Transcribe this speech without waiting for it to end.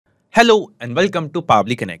Hello and welcome to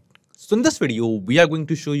Pabbly Connect. So in this video, we are going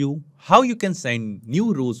to show you how you can send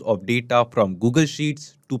new rows of data from Google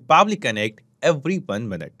Sheets to Pabbly Connect every 1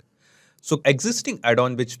 minute. So existing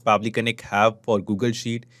add-on which Pabbly Connect have for Google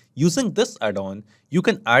Sheet, using this add-on, you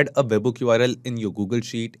can add a webhook URL in your Google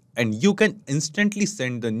Sheet and you can instantly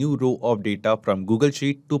send the new row of data from Google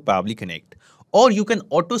Sheet to Pabbly Connect. Or you can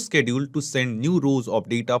auto-schedule to send new rows of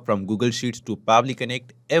data from Google Sheets to Pabbly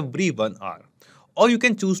Connect every 1 hour. Or you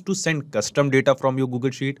can choose to send custom data from your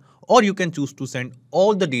Google Sheet, or you can choose to send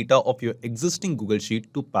all the data of your existing Google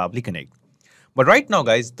Sheet to Pabbly Connect. But right now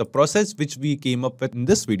guys, the process which we came up with in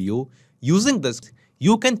this video, using this,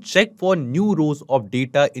 you can check for new rows of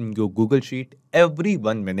data in your Google Sheet every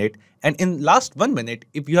 1 minute. And in last 1 minute,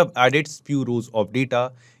 if you have added few rows of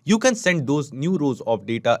data, you can send those new rows of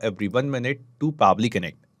data every 1 minute to Pabbly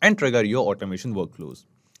Connect and trigger your automation workflows.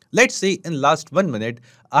 Let's say in last 1 minute,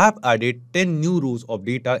 I have added 10 new rows of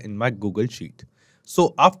data in my Google Sheet.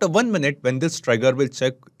 So after 1 minute, when this trigger will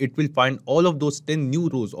check, it will find all of those 10 new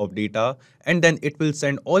rows of data and then it will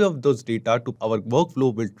send all of those data to our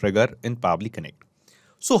workflow will trigger in Pabbly Connect.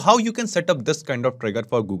 So how you can set up this kind of trigger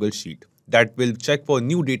for Google Sheet that will check for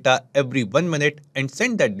new data every 1 minute and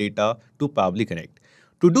send that data to Pabbly Connect.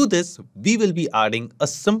 To do this, we will be adding a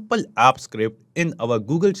simple app script in our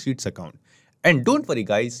Google Sheets account. And don't worry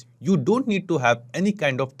guys, you don't need to have any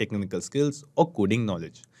kind of technical skills or coding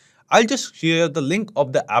knowledge. I'll just share the link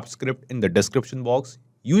of the app script in the description box.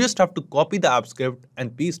 You just have to copy the app script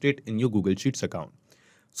and paste it in your Google Sheets account.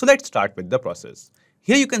 So let's start with the process.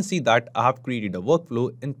 Here you can see that I have created a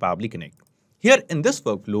workflow in Pabbly Connect. Here in this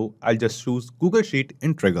workflow, I'll just choose Google Sheet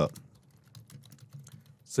in Trigger.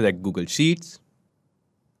 Select Google Sheets.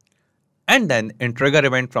 And then in trigger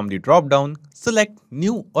event from the drop-down, select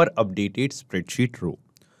new or updated spreadsheet row.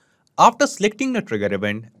 After selecting the trigger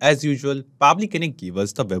event, as usual, Pabbly Connect give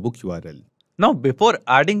us the webhook URL. Now before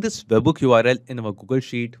adding this webhook URL in our Google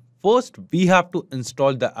Sheet, first we have to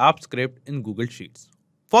install the app script in Google Sheets.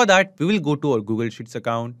 For that, we will go to our Google Sheets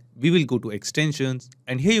account, we will go to extensions,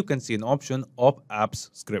 and here you can see an option of apps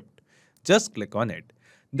script. Just click on it.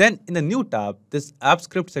 Then in the new tab, this app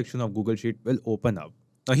script section of Google Sheet will open up.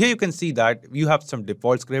 Now here you can see that you have some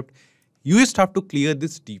default script. You just have to clear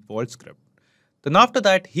this default script. Then after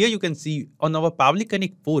that, here you can see on our Pabbly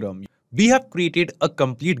Connect forum, we have created a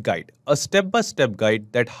complete guide, a step-by-step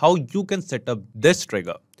guide that how you can set up this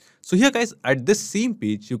trigger. So here guys, at this same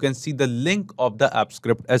page, you can see the link of the app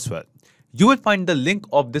script as well. You will find the link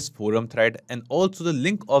of this forum thread and also the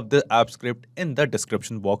link of the app script in the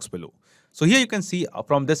description box below. So here you can see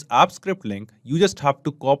from this app script link, you just have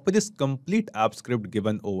to copy this complete app script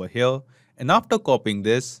given over here. And after copying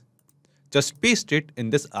this, just paste it in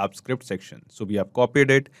this app script section. So we have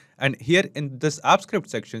copied it and here in this app script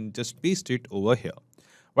section, just paste it over here.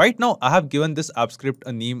 Right now, I have given this app script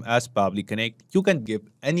a name as Pabbly Connect. You can give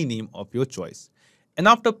any name of your choice. And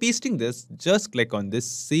after pasting this, just click on this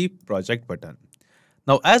Save Project button.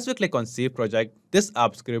 Now, as we click on Save Project, this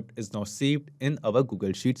app script is now saved in our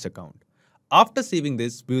Google Sheets account. After saving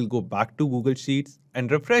this, we will go back to Google Sheets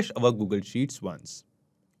and refresh our Google Sheets once.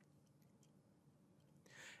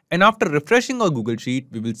 And after refreshing our Google Sheet,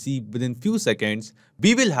 we will see within few seconds,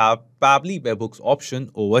 we will have Pabbly Webhooks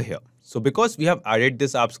option over here. So because we have added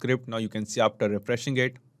this app script, now you can see after refreshing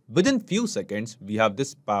it, within few seconds, we have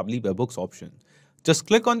this Pabbly Webhooks option. Just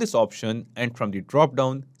click on this option and from the drop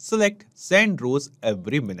down, select Send Rows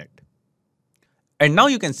every minute. And now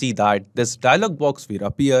you can see that this dialog box will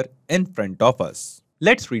appear in front of us.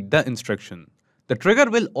 Let's read the instruction. The trigger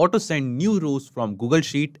will auto send new rows from Google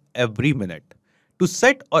Sheet every minute. To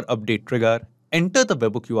set or update trigger, enter the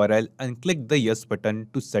webhook URL and click the yes button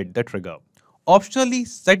to set the trigger. Optionally,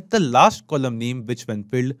 set the last column name which when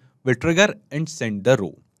filled will trigger and send the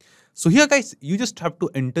row. So here guys, you just have to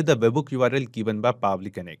enter the webhook URL given by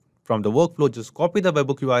Pabbly Connect. From the workflow, just copy the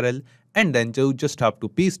webhook URL and then you just have to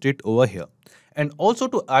paste it over here. And also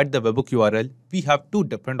to add the webhook URL, we have two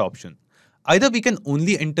different options. Either we can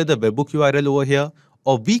only enter the webhook URL over here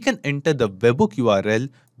or we can enter the webhook URL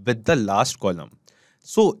with the last column.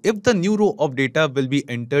 So if the new row of data will be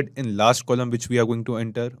entered in last column which we are going to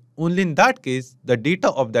enter, only in that case, the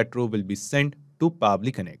data of that row will be sent to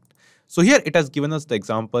Pabbly Connect. So here it has given us the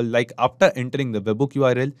example like after entering the webhook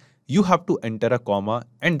URL, you have to enter a comma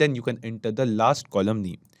and then you can enter the last column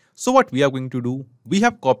name. So what we are going to do, we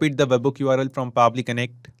have copied the webhook URL from Pabbly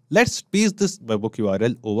Connect. Let's paste this webhook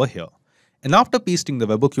URL over here. And after pasting the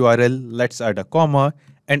webhook URL, let's add a comma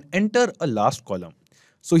and enter a last column.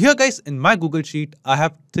 So here guys, in my Google Sheet, I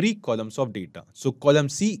have 3 columns of data. So column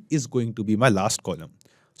C is going to be my last column.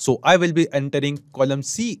 So I will be entering column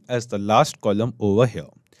C as the last column over here.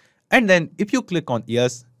 And then if you click on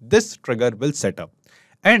yes, this trigger will set up.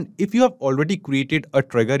 And if you have already created a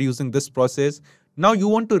trigger using this process, now you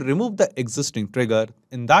want to remove the existing trigger.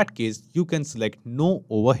 In that case, you can select no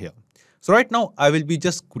over here. So right now I will be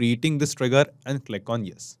just creating this trigger and click on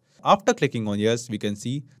yes. After clicking on yes, we can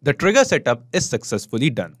see the trigger setup is successfully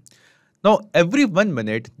done. Now every 1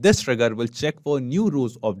 minute, this trigger will check for new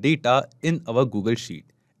rows of data in our Google Sheet.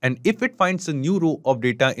 And if it finds a new row of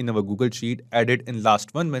data in our Google Sheet added in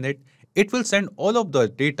last 1 minute, it will send all of the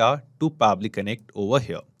data to Pabbly Connect over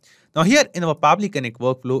here. Now here in our Pabbly Connect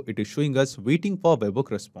workflow, it is showing us waiting for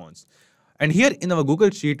webhook response. And here in our Google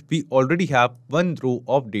Sheet, we already have one row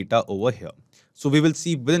of data over here. So we will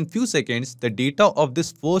see within few seconds, the data of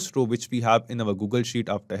this first row which we have in our Google Sheet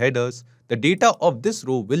after headers, the data of this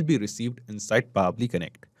row will be received inside Pabbly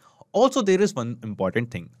Connect. Also, there is one important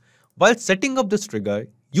thing. While setting up this trigger,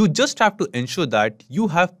 you just have to ensure that you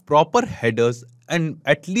have proper headers and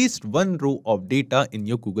at least one row of data in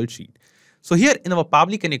your Google Sheet. So here in our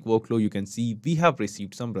Pabbly Connect workflow, you can see we have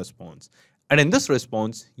received some response. And in this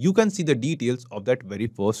response, you can see the details of that very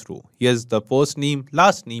first row. Here's the first name,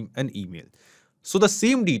 last name, and email. So the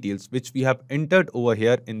same details which we have entered over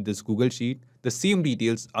here in this Google Sheet, the same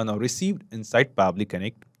details are now received inside Pabbly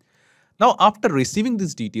Connect. Now after receiving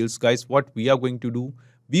these details, guys, what we are going to do,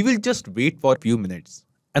 we will just wait for a few minutes.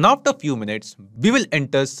 And after a few minutes, we will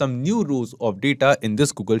enter some new rows of data in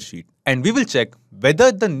this Google Sheet. And we will check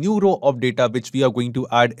whether the new row of data which we are going to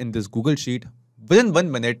add in this Google Sheet, within 1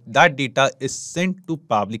 minute, that data is sent to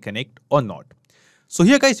Pabbly Connect or not. So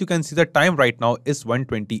here guys, you can see the time right now is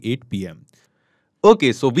 1:28 p.m.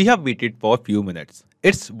 Okay, so we have waited for a few minutes.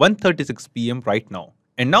 It's 1:36 p.m. right now.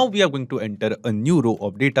 And now we are going to enter a new row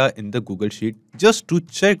of data in the Google Sheet just to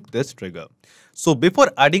check this trigger. So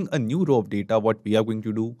before adding a new row of data, what we are going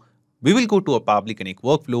to do, we will go to a Pabbly Connect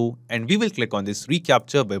workflow and we will click on this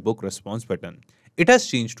recapture webhook response button. It has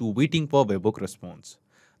changed to waiting for webhook response.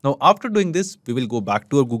 Now after doing this, we will go back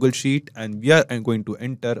to our Google Sheet and we are going to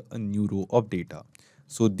enter a new row of data.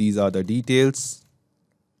 So these are the details.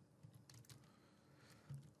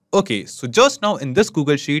 Okay, so just now in this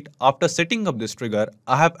Google Sheet, after setting up this trigger,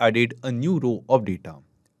 I have added a new row of data.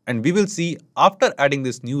 And we will see after adding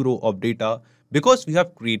this new row of data, because we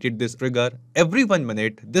have created this trigger, every 1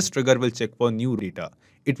 minute, this trigger will check for new data.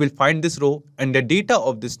 It will find this row and the data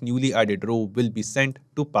of this newly added row will be sent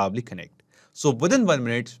to Pabbly Connect. So within 1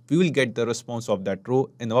 minute, we will get the response of that row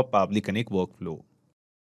in our Pabbly Connect workflow.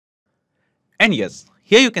 And yes,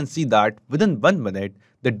 here you can see that within 1 minute,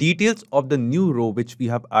 the details of the new row which we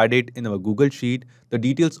have added in our Google Sheet, the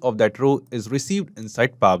details of that row is received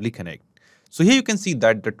inside Pabbly Connect. So here you can see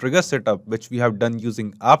that the trigger setup which we have done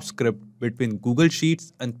using app script between Google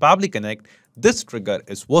Sheets and Pabbly Connect, this trigger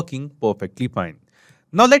is working perfectly fine.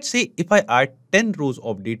 Now let's say if I add 10 rows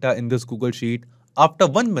of data in this Google Sheet, after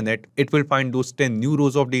 1 minute, it will find those 10 new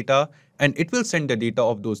rows of data and it will send the data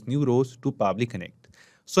of those new rows to Pabbly Connect.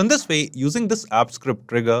 So in this way, using this app script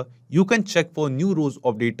trigger, you can check for new rows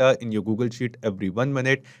of data in your Google Sheet every 1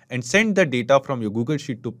 minute and send the data from your Google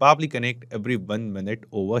Sheet to Pabbly Connect every 1 minute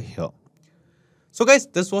over here. So guys,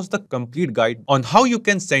 this was the complete guide on how you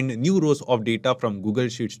can send new rows of data from Google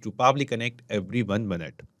Sheets to Pabbly Connect every 1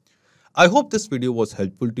 minute. I hope this video was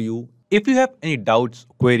helpful to you. If you have any doubts,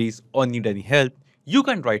 queries, or need any help, you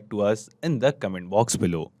can write to us in the comment box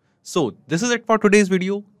below. So this is it for today's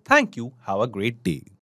video. Thank you. Have a great day.